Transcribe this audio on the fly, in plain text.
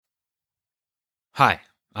Hi,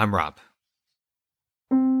 I'm Rob.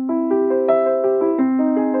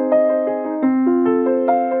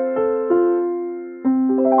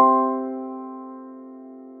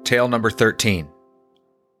 Tale number 13.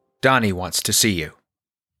 Donnie wants to see you.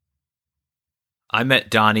 I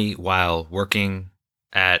met Donnie while working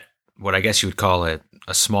at what I guess you would call a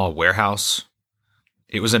small warehouse.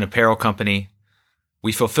 It was an apparel company.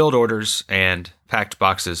 We fulfilled orders and packed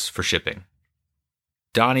boxes for shipping.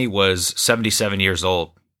 Donnie was 77 years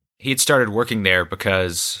old. He had started working there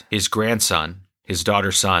because his grandson, his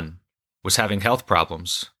daughter's son, was having health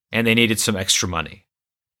problems, and they needed some extra money.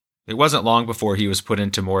 It wasn't long before he was put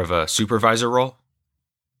into more of a supervisor role.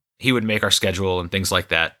 He would make our schedule and things like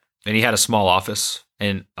that, and he had a small office,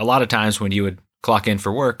 and a lot of times when you would clock in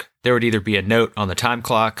for work, there would either be a note on the time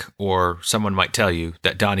clock or someone might tell you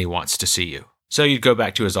that Donnie wants to see you. So you'd go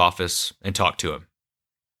back to his office and talk to him.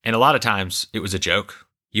 And a lot of times it was a joke.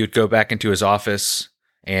 You would go back into his office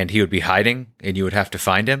and he would be hiding and you would have to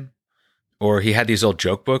find him. Or he had these old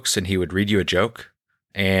joke books and he would read you a joke.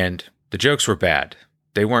 And the jokes were bad.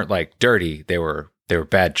 They weren't like dirty. They were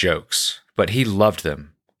bad jokes. But he loved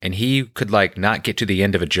them. And he could not get to the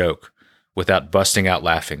end of a joke without busting out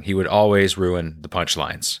laughing. He would always ruin the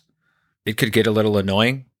punchlines. It could get a little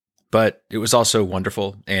annoying, but it was also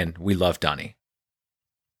wonderful and we loved Donnie.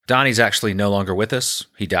 Donnie's actually no longer with us.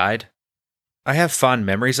 He died. I have fond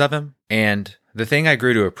memories of him, and the thing I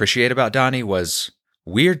grew to appreciate about Donnie was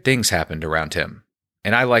weird things happened around him,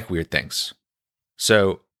 and I like weird things.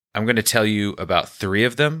 So I'm going to tell you about 3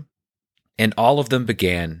 of them, and all of them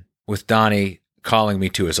began with Donnie calling me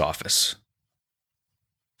to his office.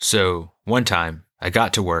 So one time, I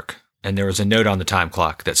got to work, and there was a note on the time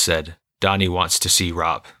clock that said, Donnie wants to see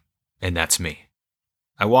Rob, and that's me.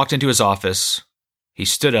 I walked into his office. He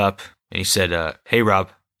stood up and he said, hey, Rob,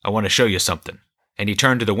 I want to show you something. And he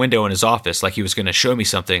turned to the window in his office like he was going to show me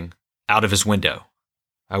something out of his window.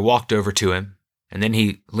 I walked over to him and then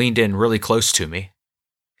he leaned in really close to me.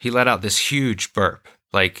 He let out this huge burp,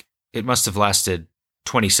 like it must have lasted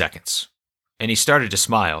 20 seconds. And he started to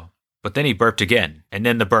smile, but then he burped again. And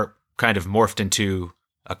then the burp kind of morphed into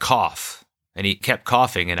a cough. And he kept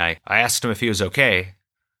coughing and I asked him if he was okay.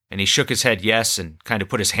 And he shook his head yes and kind of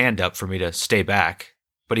put his hand up for me to stay back.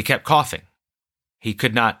 But he kept coughing. He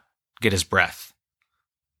could not get his breath.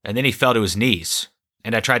 And then he fell to his knees.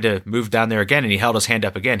 And I tried to move down there again and he held his hand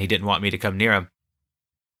up again. He didn't want me to come near him.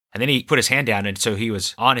 And then he put his hand down and so he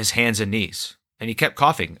was on his hands and knees. And he kept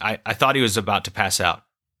coughing. I thought he was about to pass out.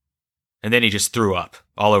 And then he just threw up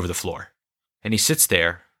all over the floor. And he sits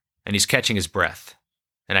there and he's catching his breath.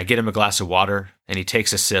 And I get him a glass of water and he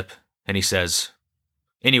takes a sip and he says,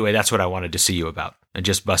 anyway, that's what I wanted to see you about, and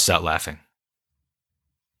just busts out laughing.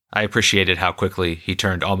 I appreciated how quickly he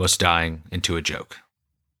turned almost dying into a joke.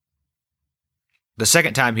 The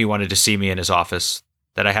second time he wanted to see me in his office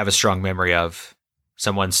that I have a strong memory of,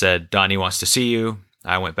 someone said, Donnie wants to see you.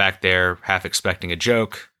 I went back there half expecting a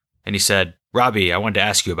joke, and he said, Robbie, I wanted to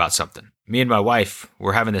ask you about something. Me and my wife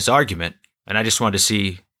were having this argument, and I just wanted to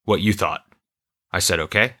see what you thought. I said,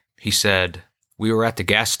 okay. He said, we were at the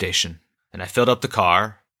gas station. And I filled up the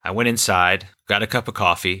car, I went inside, got a cup of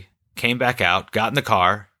coffee, came back out, got in the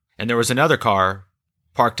car, and there was another car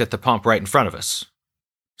parked at the pump right in front of us.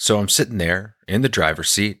 So I'm sitting there in the driver's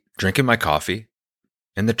seat, drinking my coffee,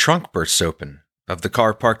 and the trunk bursts open of the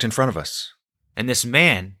car parked in front of us. And this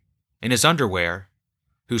man, in his underwear,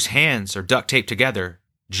 whose hands are duct taped together,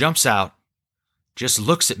 jumps out, just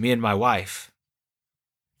looks at me and my wife,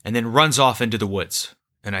 and then runs off into the woods.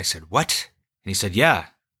 And I said, what? And he said, yeah.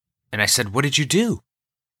 And I said, what did you do?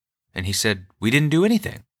 And he said, we didn't do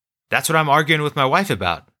anything. That's what I'm arguing with my wife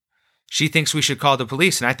about. She thinks we should call the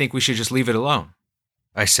police, and I think we should just leave it alone.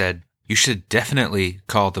 I said, you should definitely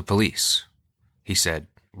call the police. He said,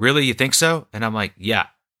 really, you think so? And I'm like, yeah,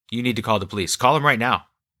 you need to call the police. Call them right now.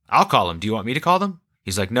 I'll call them. Do you want me to call them?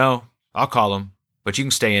 He's like, no, I'll call them, but you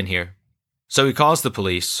can stay in here. So he calls the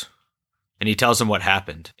police, and he tells them what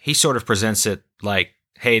happened. He sort of presents it like,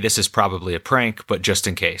 hey, this is probably a prank, but just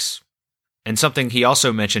in case. And something he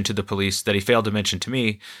also mentioned to the police that he failed to mention to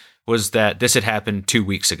me was that this had happened 2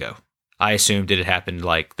 weeks ago. I assumed it had happened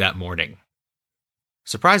that morning.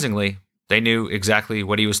 Surprisingly, they knew exactly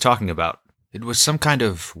what he was talking about. It was some kind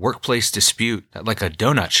of workplace dispute at a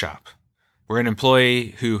donut shop, where an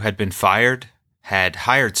employee who had been fired had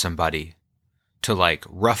hired somebody to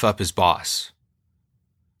rough up his boss.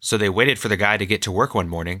 So they waited for the guy to get to work one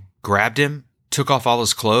morning, grabbed him, took off all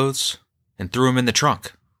his clothes, and threw him in the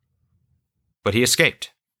trunk. But he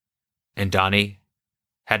escaped, and Donnie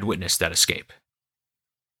had witnessed that escape.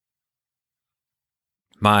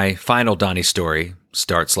 My final Donnie story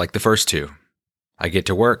starts like the first 2. I get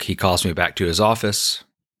to work. He calls me back to his office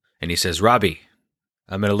and he says, Robbie,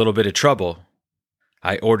 I'm in a little bit of trouble.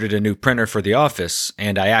 I ordered a new printer for the office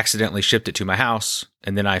and I accidentally shipped it to my house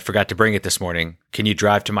and then I forgot to bring it this morning. Can you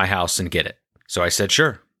drive to my house and get it? So I said,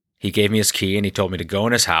 sure. He gave me his key and he told me to go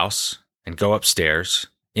in his house and go upstairs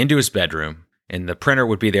into his bedroom and the printer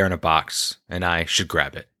would be there in a box and I should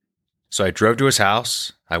grab it. So I drove to his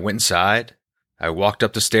house. I went inside. I walked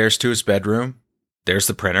up the stairs to his bedroom. There's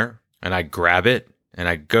the printer and I grab it and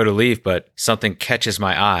I go to leave, but something catches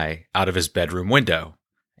my eye out of his bedroom window.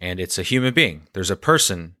 And it's a human being. There's a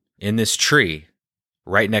person in this tree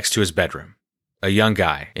right next to his bedroom, a young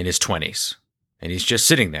guy in his 20s. And he's just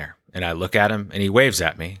sitting there. And I look at him and he waves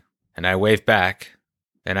at me. And I wave back.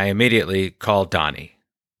 And I immediately call Donnie.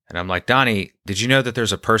 And I'm like, Donnie, did you know that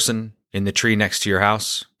there's a person in the tree next to your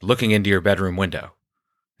house looking into your bedroom window?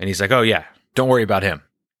 And he's like, oh yeah, don't worry about him.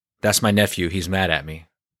 That's my nephew. He's mad at me.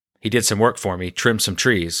 He did some work for me, trimmed some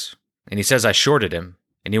trees. And he says I shorted him.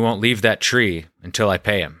 And he won't leave that tree until I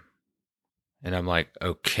pay him. And I'm like,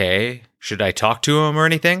 okay, should I talk to him or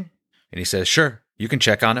anything? And he says, sure, you can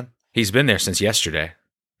check on him. He's been there since yesterday.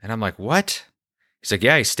 And I'm like, what? He's like,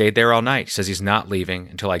 yeah, he stayed there all night. He says he's not leaving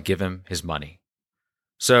until I give him his money.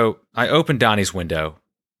 So I open Donnie's window,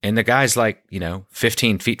 and the guy's like,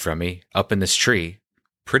 15 feet from me, up in this tree,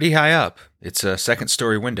 pretty high up. It's a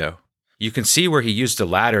second-story window. You can see where he used a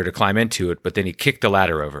ladder to climb into it, but then he kicked the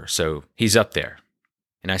ladder over, so he's up there.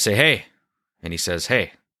 And I say, hey. And he says,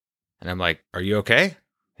 hey. And I'm like, are you okay?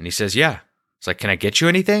 And he says, yeah. It's like, can I get you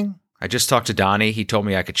anything? I just talked to Donnie. He told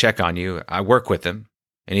me I could check on you. I work with him.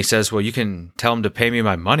 And he says, well, you can tell him to pay me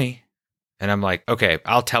my money. And I'm like, okay,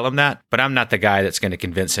 I'll tell him that, but I'm not the guy that's going to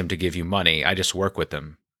convince him to give you money. I just work with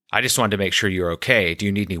him. I just wanted to make sure you're okay. Do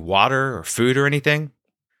you need any water or food or anything? And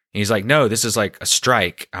he's like, no, this is like a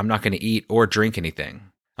strike. I'm not going to eat or drink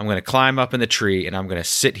anything. I'm going to climb up in the tree and I'm going to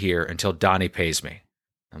sit here until Donnie pays me.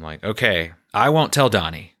 I'm like, okay, I won't tell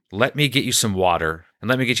Donnie. Let me get you some water and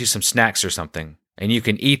let me get you some snacks or something. And you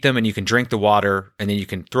can eat them and you can drink the water and then you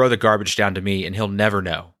can throw the garbage down to me and he'll never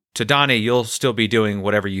know. To Donnie, you'll still be doing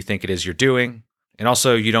whatever you think it is you're doing. And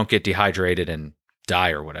also you don't get dehydrated and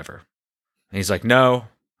die or whatever. And he's like, no,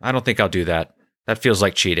 I don't think I'll do that. That feels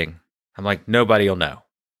like cheating. I'm like, nobody will know.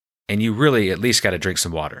 And you really at least got to drink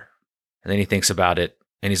some water. And then he thinks about it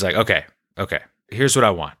and he's like, okay, here's what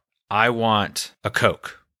I want. I want a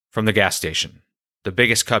Coke from the gas station, the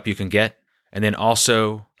biggest cup you can get, and then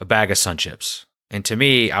also a bag of Sun Chips. And to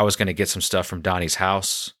me, I was going to get some stuff from Donnie's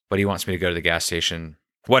house, but he wants me to go to the gas station,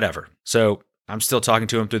 whatever. So I'm still talking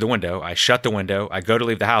to him through the window. I shut the window. I go to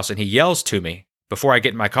leave the house and he yells to me before I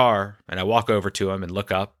get in my car and I walk over to him and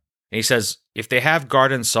look up. And he says, if they have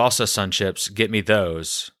garden salsa Sun Chips, get me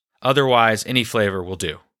those. Otherwise, any flavor will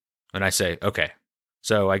do. And I say, okay.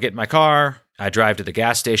 So I get in my car. I drive to the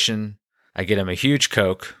gas station. I get him a huge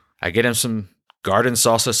Coke. I get him some garden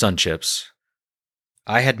salsa Sun Chips.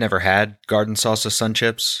 I had never had garden salsa Sun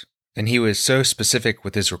Chips, and he was so specific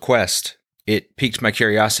with his request, it piqued my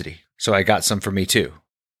curiosity. So I got some for me too.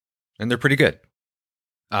 And they're pretty good.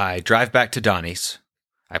 I drive back to Donnie's.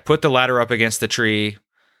 I put the ladder up against the tree.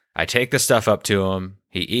 I take the stuff up to him.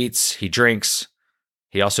 He eats, he drinks.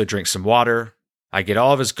 He also drinks some water. I get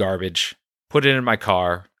all of his garbage, put it in my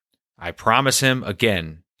car. I promise him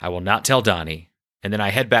again, I will not tell Donnie. And then I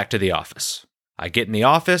head back to the office. I get in the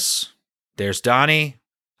office. There's Donnie.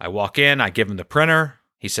 I walk in. I give him the printer.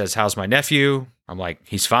 He says, how's my nephew? I'm like,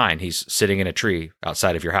 he's fine. He's sitting in a tree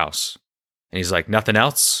outside of your house. And he's like, nothing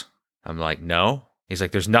else? I'm like, no. He's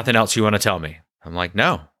like, there's nothing else you want to tell me? I'm like,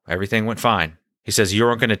 no, everything went fine. He says, you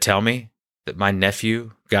weren't going to tell me that my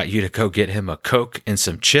nephew got you to go get him a Coke and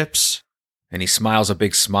some chips? And he smiles a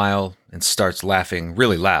big smile and starts laughing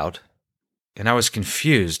really loud. And I was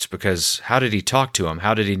confused because how did he talk to him?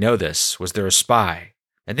 How did he know this? Was there a spy?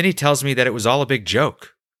 And then he tells me that it was all a big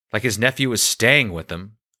joke. Like his nephew was staying with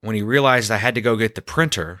him. When he realized I had to go get the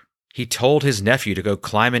printer, he told his nephew to go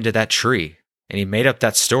climb into that tree. And he made up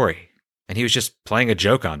that story. And he was just playing a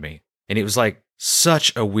joke on me. And it was like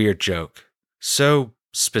such a weird joke. So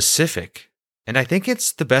specific. And I think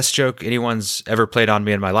it's the best joke anyone's ever played on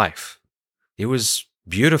me in my life. It was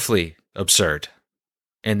beautifully absurd.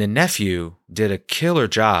 And the nephew did a killer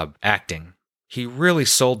job acting. He really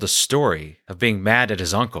sold the story of being mad at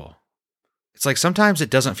his uncle. It's like sometimes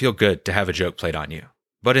it doesn't feel good to have a joke played on you.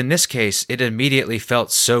 But in this case, it immediately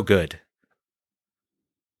felt so good.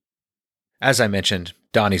 As I mentioned,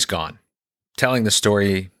 Donnie's gone. Telling the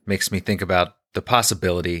story makes me think about the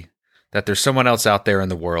possibility that there's someone else out there in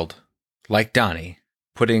the world, like Donnie,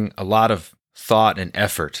 putting a lot of thought and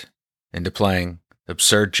effort into playing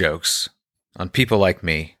absurd jokes on people like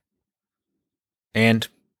me. And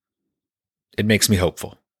it makes me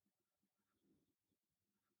hopeful.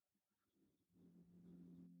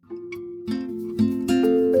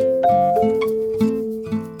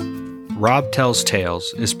 Rob Tells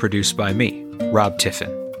Tales is produced by me, Rob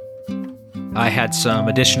Tiffin. I had some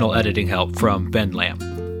additional editing help from Ben Lamb.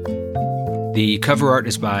 The cover art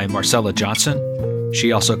is by Marcella Johnson.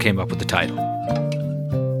 She also came up with the title.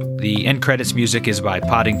 The end credits music is by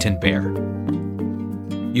Poddington Bear.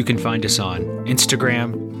 You can find us on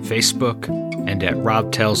Instagram, Facebook, and at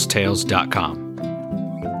robtellstales.com.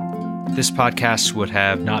 This podcast would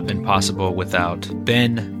have not been possible without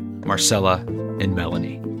Ben, Marcella, and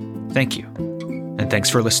Melanie. Thank you, and thanks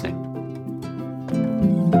for listening.